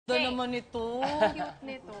Okay. naman ito. Cute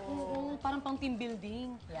nito. Oo, parang pang team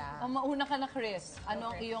building. Yeah. Mauna ka na, Chris.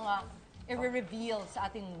 Ano ang iyong i-reveal sa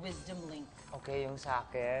ating wisdom link? Okay, yung sa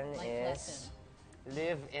akin Life is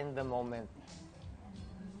live in the moment.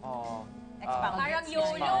 Oh. Parang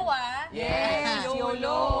YOLO, Yes,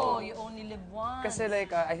 YOLO. You only live once. Kasi like,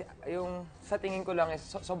 yung sa tingin ko lang is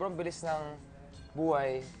sobrang bilis ng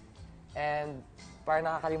buhay. And parang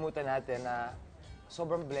nakakalimutan natin na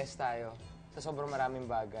sobrang blessed tayo sa sobrang maraming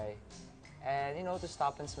bagay. And you know, to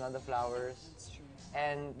stop and smell the flowers.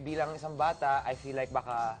 And bilang isang bata, I feel like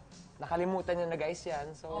baka nakalimutan nyo na guys yan.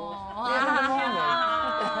 So, live in the moment.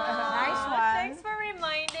 Nice one. Thanks for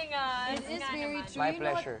reminding us. It is very true. My You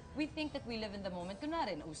know what? pleasure. We think that we live in the moment.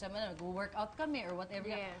 Kunwari, nausa man na, nag-workout kami or whatever.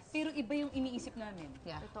 Yes. Pero iba yung iniisip namin.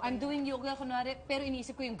 Yeah. I'm doing yoga, kunwari, pero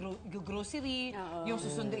iniisip ko yung grocery, yung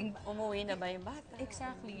susunduin. Umuwi na ba yung bata?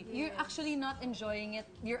 Exactly. You're actually not enjoying it.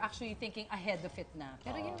 You're actually thinking ahead of it na.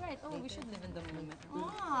 Pero you're right. Oh, we should live in the moment. Oh,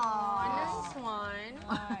 nice one.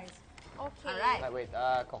 Nice. Okay. Alright. Wait,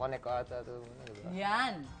 kukonek ko ata ito.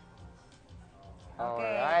 Yan.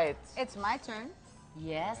 Alright. It's my turn.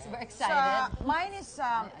 Yes, we're So, excited. mine is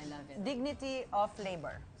I love it. dignity of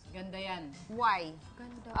labor. Ganda yan. Why?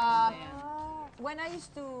 Ganda. Yan. When I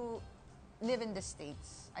used to live in the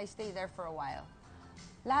States, I stayed there for a while.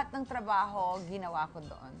 Lahat ng trabaho, ginawa ko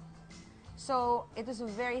doon. So, it was a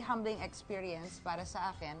very humbling experience para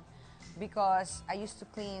sa akin because I used to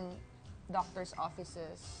clean doctors'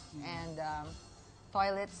 offices and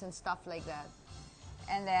toilets and stuff like that.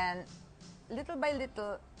 And then, little by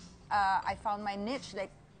little, I found my niche, like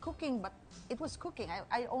cooking, but it was cooking.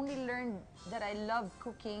 I only learned that I love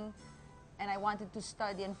cooking and I wanted to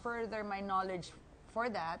study and further my knowledge for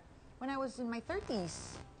that when I was in my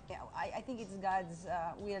 30s. Yeah, I think it's God's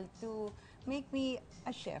will to make me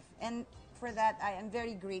a chef. And for that, I am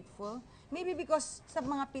very grateful. Maybe because sa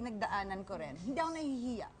mga pinagdaanan ko rin, hindi ako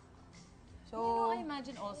nahihiya. So, You know, I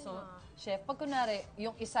imagine also, chef, pag kunwari,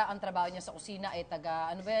 yung isa ang trabaho niya sa kusina ay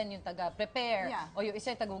taga, ano ba yan, yung taga-prepare, Yeah. o yung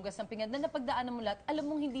isa ay tagugas ng pinggan, na napagdaanan mo lahat,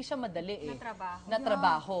 alam mong hindi siya madali eh. Na trabaho. Na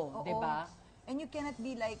trabaho, Oo. di ba? And you cannot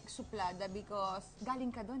be like suplada because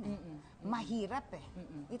galing ka doon eh. Mahirap eh.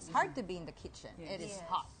 It's hard to be in the kitchen. It is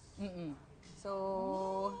Yes. hot.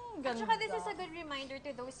 So, At saka this is a good reminder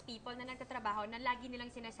to those people na nagtatrabaho na lagi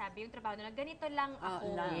nilang sinasabi yung trabaho nila, ganito lang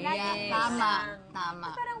ako. Lagi Yes. lang.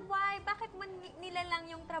 Tama. Parang why? Bakit nila lang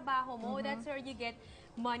yung trabaho mo? That's where you get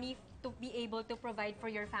money to be able to provide for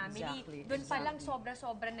your family. Exactly, Doon pa lang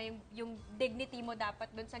sobra-sobra na yung dignity mo dapat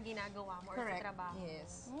doon sa ginagawa mo or sa Correct. trabaho.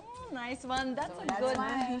 Yes. Nice one. That's a that's good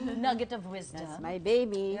mine. nugget of wisdom. That's my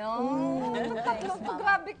baby. Tatlo to,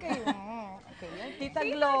 grabe kayo. Okay, yan. Tita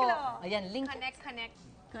Glo. Ayan, link. Connect.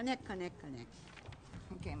 Connect.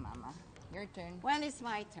 Okay, Mama. Your turn. Well, it's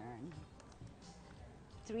my turn.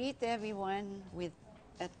 Treat everyone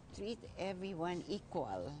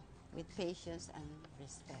equal with patience and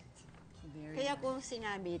respect. Kaya kung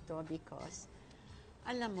sinabi ito because,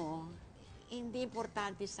 alam mo, hindi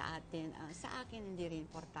importante sa atin, sa akin hindi rin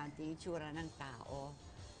importante yung itsura ng tao.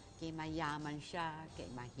 Kay mayaman siya, kay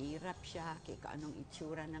mahirap siya, kay anong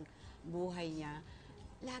itsura ng buhay niya.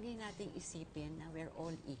 Lagi nating isipin na we're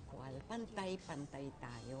all equal. Pantay-pantay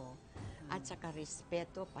tayo. At saka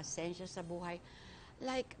respeto, pasensya sa buhay.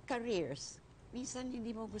 Like careers. Minsan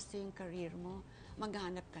hindi mo gusto yung career mo,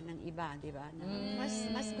 maghanap ka ng iba, di ba? Na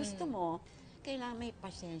mas gusto mo, kailangan may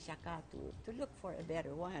pasensya ka to look for a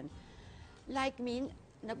better one. Like me,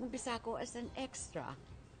 nag-umpisa ako as an extra.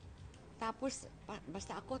 Tapos,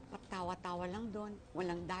 basta ako, patawa-tawa lang doon,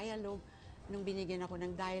 walang dialogue. Nung binigyan ako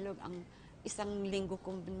ng dialogue, ang isang linggo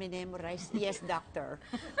kong memorize, yes, doctor.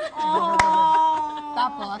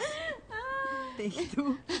 Tapos,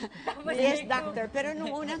 Yes, doctor. Pero nung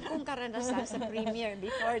unang kong karanasan sa premiere,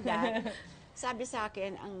 before that, sabi sa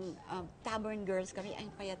akin, ang Tavern Girls kami, ay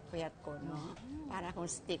payat-payat ko, no? Para akong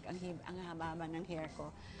stick, ang haba ng hair ko.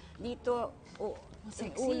 Dito,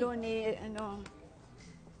 yung ulo ni,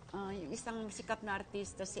 yung isang sikat na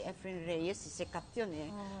artista, si Efren Reyes, sikat yun eh.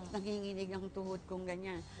 Nanginginig ang tuhod kong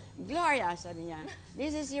ganyan. Gloria, sabi niya,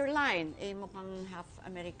 this is your line. Eh, mukhang half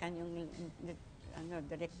American yung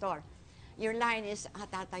director. Your line is,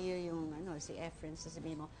 tatayo yung si Efren,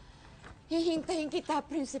 sasabihin mo, hihintayin kita,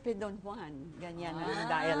 Prinsipe Don Juan. Ganyan ang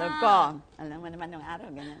dialogue ko. Alam mo naman nung araw,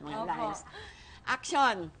 ganyan mga lines.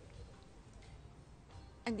 Action!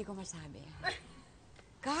 Hindi ko masabi.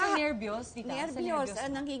 nervyos, tita. Nervyos.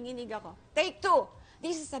 Nanginginig ako. Take 2!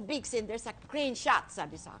 This is a big scene. There's a crane shot,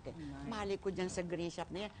 sabi sa akin. Mali ko dyan sa green shot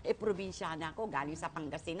na yan. Probinsyana ako, galing sa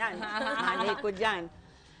Pangasinan. Mali ko dyan.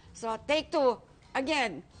 So, take 2.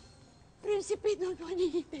 Again. Prinsipe, doon po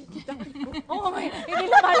hinihintay kita. Oo, hindi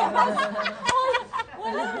lumalabas.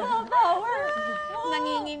 Wala power.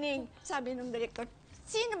 Nanginginig. Sabi nung director,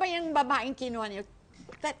 sino ba yung babaeng kinuha niyo?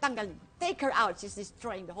 Tanggal, take her out. She's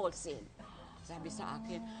destroying the whole scene. Sabi sa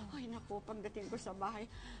akin, ay naku, pagdating ko sa bahay,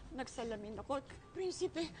 nagsalamin ako,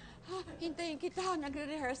 Prinsipe, hintayin kita,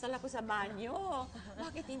 nagre-rehearsal ako sa banyo.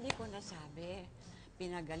 Bakit hindi ko nasabi?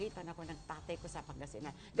 Pinagalitan ako ng tatay ko sa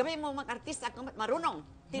Pangasinan. Gawin mo mga artista kung marunong,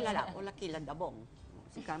 tilala, wala kiladabong.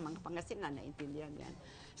 Sika mga Pangasinan, naintindihan yan.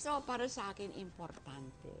 So, para sa akin,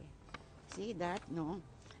 importante. See that, no?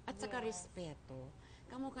 At saka respeto.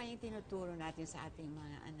 Kamukha yung tinuturo natin sa ating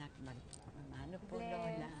mga anak. Ano po,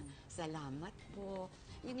 Lola? Salamat po.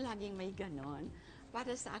 Yung laging may ganon.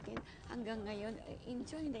 Para sa akin, hanggang ngayon,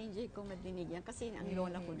 enjoy na enjoy ko madinig yan. Kasi ang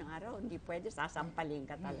lola ko ng araw, hindi pwede, sasampalin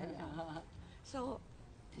ka talaga. So,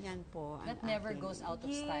 yan po. That never goes out of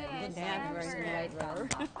style. Good never, manners, right?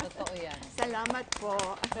 Totoo yan. Salamat po.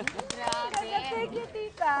 Grabe. Thank you,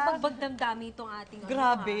 tita. Pagbagdamdami itong ating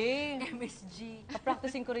Grabe. MSG.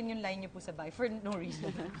 Practicing ko rin yung line niyo po sa bahay for no reason.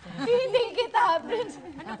 Hindi kita, Prince.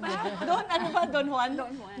 Ano ba? Don Juan?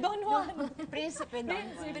 Don Juan. Prinsipe,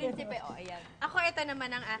 Prinsipe, ayan. Ako, ito naman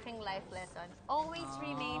ang aking life lesson. Always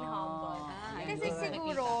remain humble. Kasi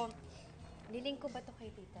siguro, diling ko ba ito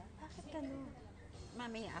kay tita? Bakit gano'n?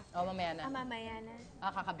 Mamaya, Oh, mamaya na. Mamaya na.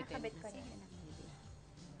 Kakabitin. Kakabit ko na.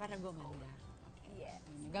 para gumanda. Yes.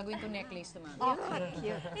 Gagawin to necklace naman.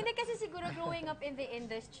 Hindi kasi siguro growing up in the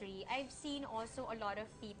industry, I've seen also a lot of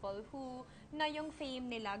people who na yung fame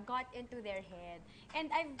nila got into their head. And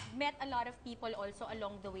I've met a lot of people also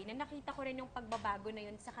along the way na nakita ko rin yung pagbabago na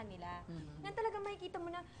yun sa kanila. Na talaga makikita mo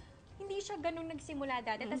na hindi siya ganun nagsimula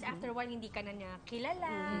dati. Tapos after a while, hindi ka na niya kilala.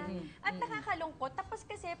 At nakakalungkot. Tapos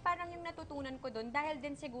kasi parang yung natutunan ko doon, dahil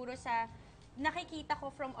din siguro sa nakikita ko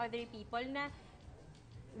from other people na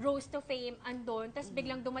rose to fame andon, tapos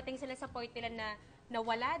biglang dumating sila sa point nila na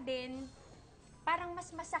nawala din, parang mas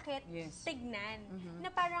masakit tignan. Na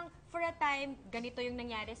parang for a time, ganito yung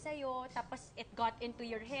nangyari sa'yo, tapos it got into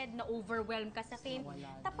your head, na-overwhelm ka sa fame,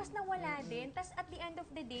 tapos nawala din. Tapos at the end of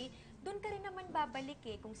the day, doon ka rin naman babalik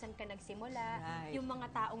kung saan ka nagsimula, yung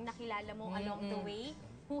mga taong nakilala mo along the way,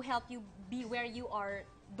 who helped you be where you are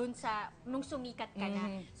dun sa, nung sumikat ka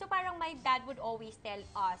na. So parang my dad would always tell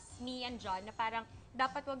us, me and John, na parang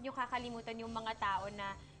dapat wag nyo kakalimutan yung mga tao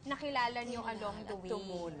na nakilala nyo along the way.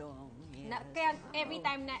 Tumulong. Yes. Kaya every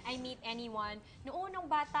time na I meet anyone, noong unang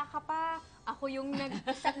bata ka pa, ako yung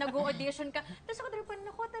nag-audition ka. Tapos ako talaga,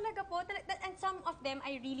 naku talaga po. And some of them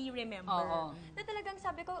I really remember. Na talagang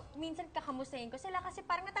sabi ko, minsan kakamustahin ko sila kasi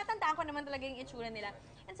parang natatandaan ko naman talaga yung itsura nila.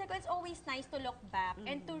 And so it's always nice to look back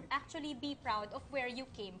and to actually be proud of where you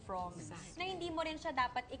came from. Na hindi mo rin siya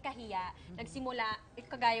dapat ikahiya. Nagsimula,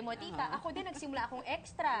 kagaya mo, tita, ako din nagsimula akong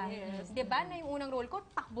extra. Diba? Na yung unang role ko,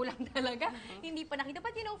 takbo lang talaga. Hindi pa nakita.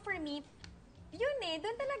 But you know, for me, yun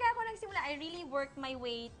doon talaga ako nagsimula. I really worked my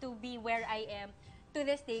way to be where I am to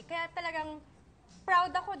this day. Kaya talagang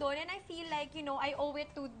proud ako doon and I feel like, you know, I owe it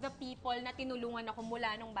to the people na tinulungan ako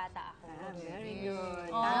mula nung bata ako. Very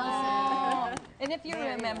good. And if you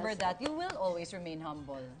remember that, you will always remain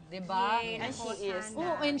humble. Diba? And she is.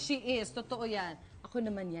 Oo, and she is. Totoo yan. Ako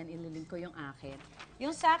naman yan, ililing ko yung akin.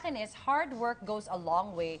 Yung sa akin is, hard work goes a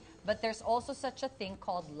long way, but there's also such a thing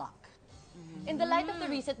called luck. In the light of the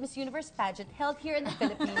recent Miss Universe pageant held here in the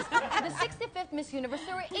Philippines, the 65th Miss Universe,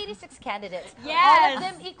 there were 86 candidates. All of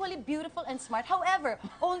them equally beautiful and smart. However,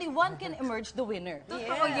 only one can emerge the winner.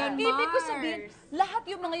 Totoo yan, Ibig ko sabihin, lahat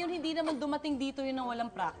yung mga yun, hindi naman dumating dito yun ng walang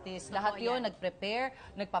practice. Lahat yun, nag-prepare,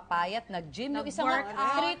 nagpapayat, nag-gym. Yung isa nga,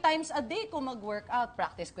 3 times a day kung mag-workout.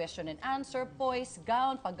 Practice question and answer, poise,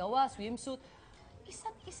 gown, paggawa, swimsuit.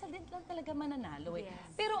 Isa din lang talaga mananalo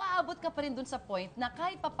Pero aabot ka pa rin dun sa point na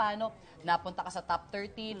kahit papano, napunta ka sa top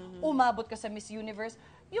 13, umabot ka sa Miss Universe,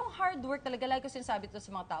 yung hard work talaga, like ko sinasabi ito sa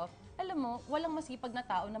mga tao, alam mo, walang masipag na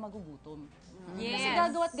tao na magugutom. Kasi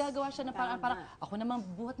gagawa at gagawa siya na parang ako naman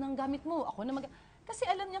buhat ng gamit mo, ako naman kasi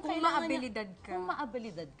alam niya kung kailangan maabilidad ka. Kung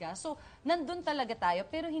maabilidad ka. So, nandun talaga tayo,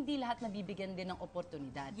 pero hindi lahat nabibigyan din ng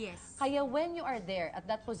oportunidad. Yes. Kaya when you are there at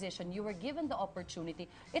that position, you were given the opportunity.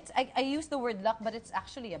 I use the word luck, but it's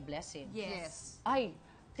actually a blessing. Yes. Ay,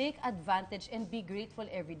 take advantage and be grateful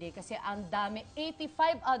every day kasi ang dami,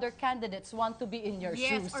 85 other candidates want to be in your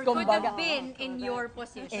shoes. Or could have been in your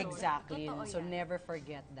position. Exactly. Totoo So yan. never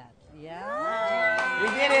forget that. Yeah. We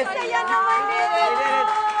did it! We did it!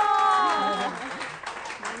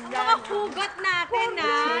 Mga hugot natin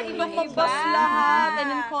Ibang iba-iba. lahat and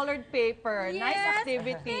in colored paper. Yes. Nice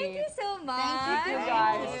activity. Thank you so much. Thank you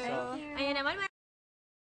guys. Ayan naman.